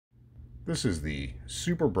This is the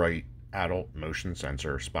super bright adult motion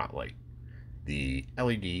sensor spotlight. The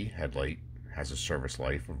LED headlight has a service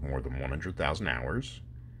life of more than 100,000 hours.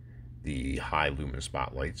 The high lumen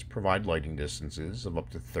spotlights provide lighting distances of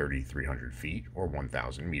up to 3,300 feet or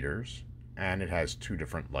 1,000 meters, and it has two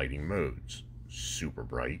different lighting modes, super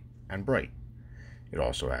bright and bright. It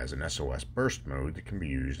also has an SOS burst mode that can be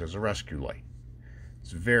used as a rescue light.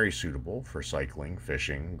 It's very suitable for cycling,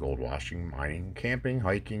 fishing, gold washing, mining, camping,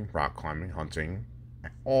 hiking, rock climbing, hunting,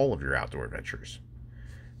 and all of your outdoor adventures.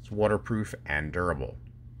 It's waterproof and durable.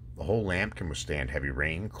 The whole lamp can withstand heavy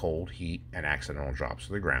rain, cold, heat, and accidental drops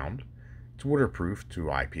to the ground. It's waterproof to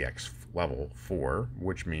IPX level 4,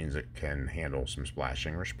 which means it can handle some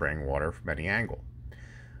splashing or spraying water from any angle.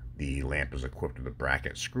 The lamp is equipped with a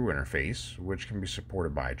bracket screw interface, which can be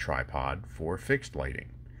supported by a tripod for fixed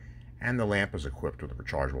lighting. And the lamp is equipped with a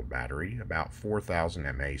rechargeable battery, about 4,000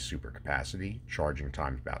 mAh super capacity. Charging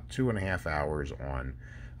time is about 2.5 hours on.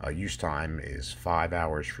 Use time is 5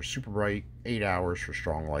 hours for super bright, 8 hours for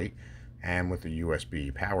strong light, and with the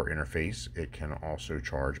USB power interface, it can also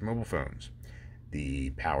charge mobile phones. The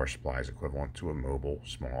power supply is equivalent to a mobile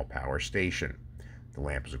small power station. The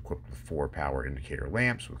lamp is equipped with 4 power indicator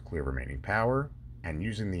lamps with clear remaining power, and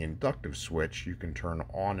using the inductive switch, you can turn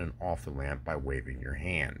on and off the lamp by waving your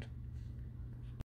hand.